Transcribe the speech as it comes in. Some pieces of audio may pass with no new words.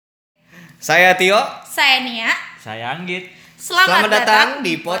Saya Tio. Saya Nia. Saya Anggit. Selamat datang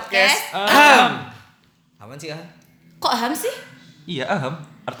di podcast Aman sih Aham? Kok Aham sih? Iya Aham,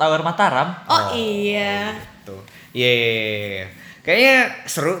 Earth Hour Mataram. Oh iya. Gitu. Yeay. Kayaknya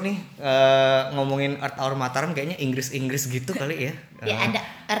seru nih ngomongin Earth Hour Mataram, kayaknya Inggris gitu kali ya. Ya ada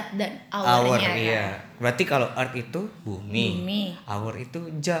Earth dan Hour, Hour-nya. iya. Berarti kalau Earth itu bumi. Hour itu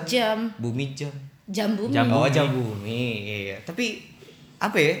jam. Bumi jam. Jam bumi. Oh, jam bumi. Iya. Tapi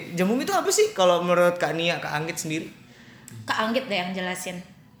apa ya? Jam bumi itu apa sih kalau menurut Kak Nia, Kak Anggit sendiri? Kak Anggit deh yang jelasin.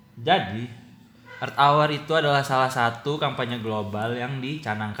 Jadi, Earth Hour itu adalah salah satu kampanye global yang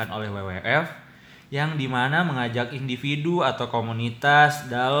dicanangkan oleh WWF yang dimana mengajak individu atau komunitas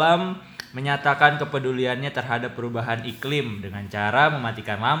dalam menyatakan kepeduliannya terhadap perubahan iklim dengan cara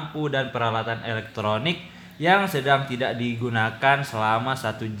mematikan lampu dan peralatan elektronik yang sedang tidak digunakan selama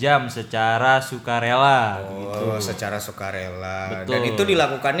 1 jam secara sukarela. Oh, gitu. Secara sukarela. Betul. Dan itu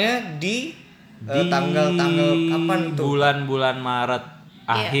dilakukannya di tanggal-tanggal kapan tuh? Bulan-bulan Maret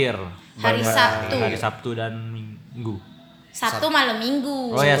akhir. Hari Sabtu. Hari Sabtu dan Minggu. Sabtu malam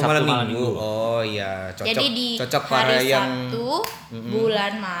Minggu. Oh ya, Sabtu Sabtu malam minggu. Oh iya, cocok. Jadi di cocok hari para yang Sabtu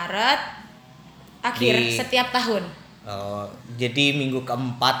bulan Maret akhir setiap tahun. Oh, jadi minggu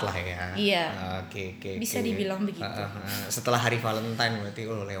keempat lah ya. Iya. Oke. Bisa dibilang begitu. Setelah hari Valentine berarti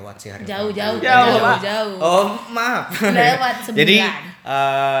lewat sih hari Jauh. Oh, maaf. Lewat sebulan. Jadi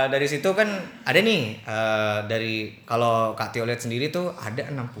dari situ kan ada nih dari kalau Kak Tio lihat sendiri tuh ada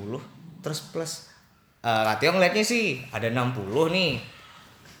 60 terus plus Kak Tio ngeliatnya sih ada 60 nih.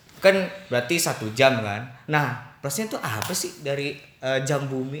 Kan berarti 1 jam kan. Nah, plusnya tuh apa sih dari jam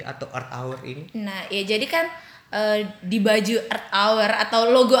bumi atau Earth Hour ini? Nah, ya jadi kan di baju Earth Hour atau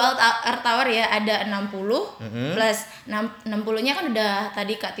logo Earth Hour ya ada 60 plus 60-nya kan udah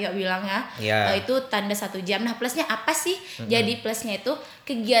tadi Kak Tio bilang ya. Itu tanda 1 jam. Nah, plusnya apa sih? Jadi plusnya itu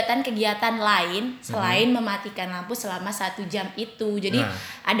kegiatan-kegiatan lain selain mematikan lampu selama 1 jam itu. Jadi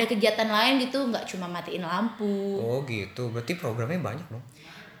ada kegiatan lain gitu, nggak cuma matiin lampu. Oh gitu, berarti programnya banyak dong.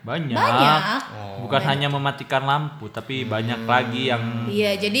 Banyak. Bukan Banyak. hanya mematikan lampu, tapi banyak lagi yang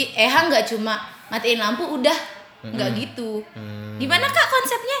Iya, jadi nggak cuma matiin lampu udah nggak gitu. Gimana Kak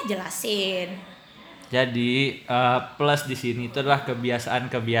konsepnya? Jelasin. Jadi plus di sini itu adalah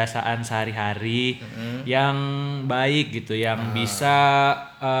kebiasaan-kebiasaan sehari-hari yang baik gitu, yang bisa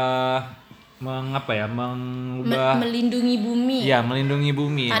mengubah Melindungi bumi. ya melindungi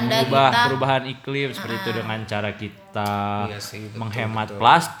bumi, Tanda mengubah kita- perubahan iklim seperti itu dengan cara kita Iya sih, betul, menghemat betul.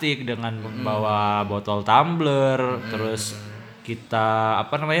 plastik dengan membawa botol tumbler, terus kita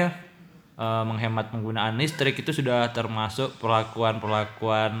menghemat penggunaan listrik. Itu sudah termasuk perlakuan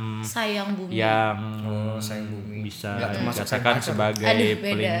Sayang bumi. yang sayang bumi. bisa Nggak termasuk dikatakan sayang pacar. sebagai Aduh, beda.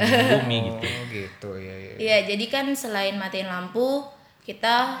 pelindung bumi gitu. Oh gitu ya. Iya, jadi kan selain matiin lampu,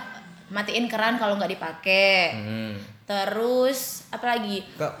 kita matiin keran kalau nggak dipakai. Terus apa lagi?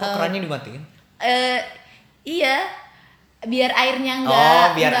 Kok kerannya dimatiin? Iya, biar airnya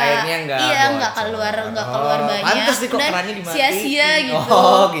enggak. Biar airnya enggak Iya, enggak bocor. keluar banyak. Pantes nih kok Dan kerannya dimatiin. sia-sia gitu.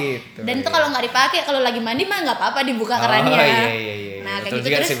 Oh gitu. Dan itu kalau nggak dipakai, kalau lagi mandi mah nggak apa-apa dibuka kerannya. Oh iya. Nah, Betul kayak gitu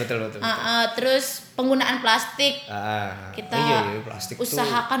juga terus. sih, betul. Terus penggunaan plastik. Kita Plastik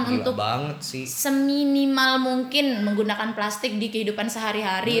usahakan tuh gila untuk banget sih. seminimal mungkin menggunakan plastik di kehidupan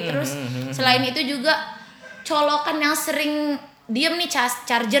sehari-hari. Terus selain itu juga colokan yang sering diem nih,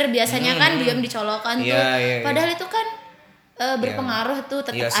 charger biasanya kan diem dicolokan tuh. Iya. Padahal itu kan berpengaruh tuh,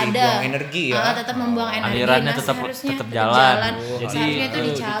 tetap Iya sih, ada. buang energi ya. Tetap membuang energi. Alirannya Nah, tetap seharusnya jalan. Jadi Jadi seharusnya itu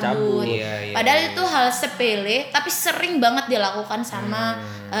dicabut. Iya. Padahal itu hal sepele, tapi sering banget dilakukan sama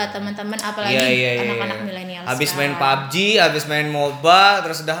teman-teman, apalagi Iya. anak-anak milenial. Habis main PUBG, habis main MOBA,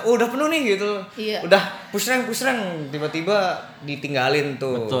 terus udah penuh nih gitu. Iya. Udah push rank tiba-tiba ditinggalin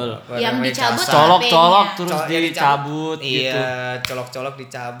tuh. Betul. Yang dicabut casan. Colok-colok HP-nya. terus Yang dicabut gitu. Iya, colok-colok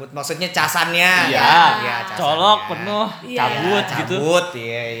dicabut. Maksudnya casannya. Iya, casannya. colok penuh, Iya. cabut gitu. Cabut,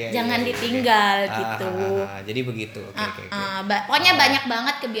 iya. Jangan iya. ditinggal gitu. Jadi begitu. Oke. Pokoknya banyak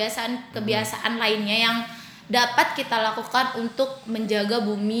banget kebiasaan lainnya yang dapat kita lakukan untuk menjaga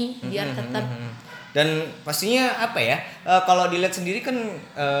bumi biar tetap. Dan pastinya apa ya? Kalau dilihat sendiri kan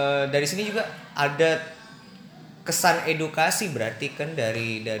dari sini juga ada kesan edukasi berarti kan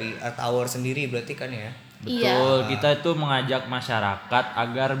dari Earth Hour sendiri berarti kan ya. Betul, kita itu mengajak masyarakat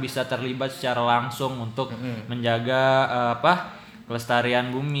agar bisa terlibat secara langsung untuk menjaga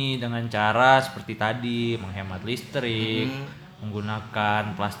kelestarian bumi dengan cara seperti tadi, menghemat listrik,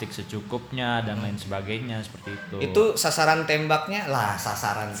 menggunakan plastik secukupnya dan lain sebagainya seperti itu. Itu sasaran tembaknya lah,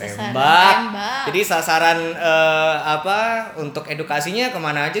 sasaran tembak. tembak. Jadi sasaran untuk edukasinya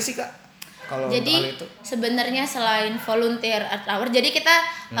kemana aja sih Kak? kalau jadi untuk hal itu? Sebenarnya selain volunteer Earth Hour, jadi kita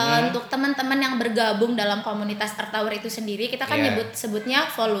untuk teman-teman yang bergabung dalam komunitas Earth Hour itu sendiri, kita kan sebutnya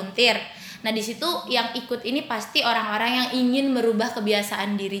volunteer. Nah di situ yang ikut ini pasti orang-orang yang ingin merubah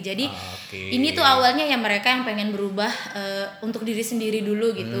kebiasaan diri. Jadi ini tuh awalnya ya mereka yang pengen berubah untuk diri sendiri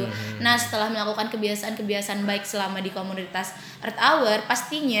dulu gitu. Nah setelah melakukan kebiasaan-kebiasaan baik selama di komunitas Earth Hour,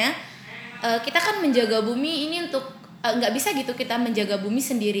 pastinya kita kan menjaga bumi ini untuk nggak bisa gitu kita menjaga bumi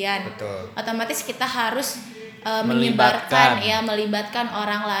sendirian. Betul. Otomatis kita harus melibatkan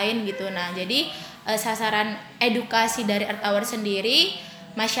orang lain gitu. Nah jadi sasaran edukasi dari Earth Hour sendiri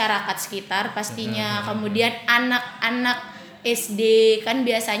masyarakat sekitar pastinya, kemudian anak-anak SD kan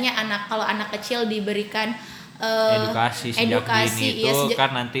biasanya kalau anak kecil diberikan edukasi sejak dini itu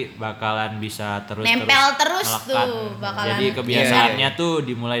kan nanti bakalan bisa nempel terus melekat. Tuh bakalan. Jadi kebiasaannya tuh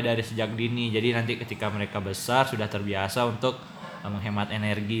dimulai dari sejak dini. Jadi nanti ketika mereka besar sudah terbiasa untuk menghemat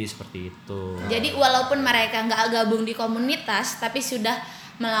energi seperti itu. Jadi walaupun mereka nggak gabung di komunitas tapi sudah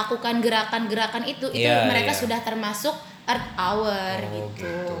melakukan gerakan-gerakan itu mereka sudah termasuk Earth Hour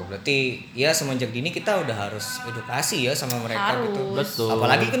gitu. Berarti ya semenjak dini kita udah harus edukasi ya sama mereka gitu. Betul.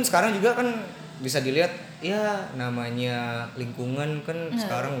 Apalagi kan sekarang juga kan bisa dilihat ya namanya lingkungan kan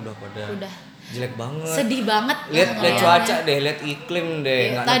sekarang udah pada jelek banget. Sedih banget. Lihat cuaca deh, lihat iklim deh,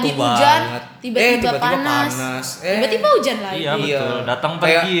 enggak tadi nentu hujan, banget. tiba-tiba panas. Tiba-tiba hujan lagi. Iya betul. Datang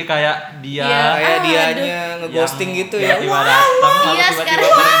pergi kayak dia. Kayak dianya ngeghosting gitu ya. Tiba-tiba datang lalu tiba-tiba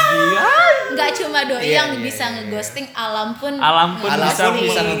pergi. Nggak cuma doi yang bisa ngeghosting, alam pun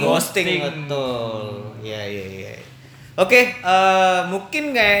bisa ngeghosting. Betul. Iya. Oke,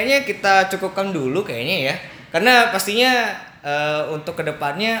 mungkin kayaknya kita cukupkan dulu kayaknya ya. Karena pastinya untuk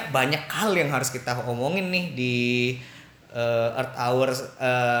kedepannya banyak hal yang harus kita omongin nih di Earth Hour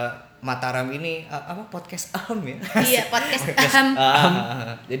Mataram ini podcast ya. Iya, podcast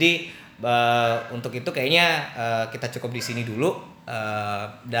Jadi untuk itu kayaknya kita cukup di sini dulu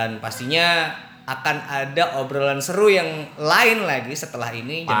dan pastinya akan ada obrolan seru yang lain lagi setelah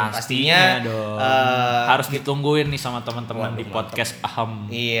ini. Dan pastinya dong. Harus ditungguin nih sama teman-teman di podcast Aham.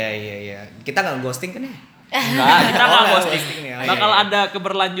 Iya. Kita nggak ghosting kan ya? Enggak, kita nggak ghosting. Ya. Bakal ada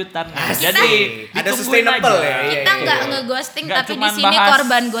keberlanjutan. Jadi ada sustainable aja. ya. Kita nggak ngeghosting Nggak tapi di cuman sini bahas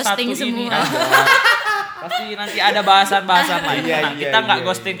korban ghosting satu ini semua. aja. Pasti nanti ada bahasan-bahasan lain. Kita nggak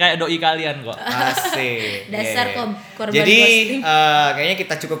ghosting kayak doi kalian kok. Asik. Dasar korban Jadi ghosting. kayaknya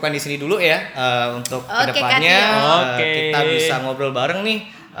kita cukupkan di sini dulu ya untuk Oke, kedepannya Oke. kita bisa ngobrol bareng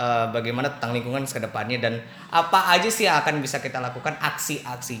nih bagaimana tentang lingkungan kedepannya dan apa aja sih yang akan bisa kita lakukan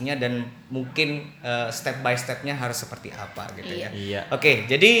aksi-aksinya dan mungkin step by stepnya harus seperti apa gitu ya. Iya. Oke,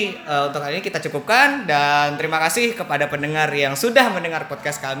 jadi untuk kali ini kita cukupkan dan terima kasih kepada pendengar yang sudah mendengar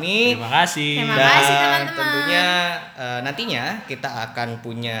podcast kami. Terima kasih. Terima Dan kasih, teman-teman. tentunya nantinya kita akan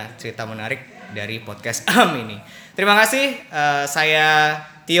punya cerita menarik dari podcast Am ini. Terima kasih, saya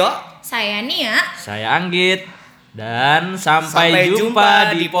Tio. Saya Nia. Saya Anggit. Dan sampai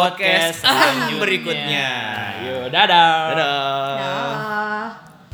jumpa di podcast berikutnya. Yuk, dadah. Dadah.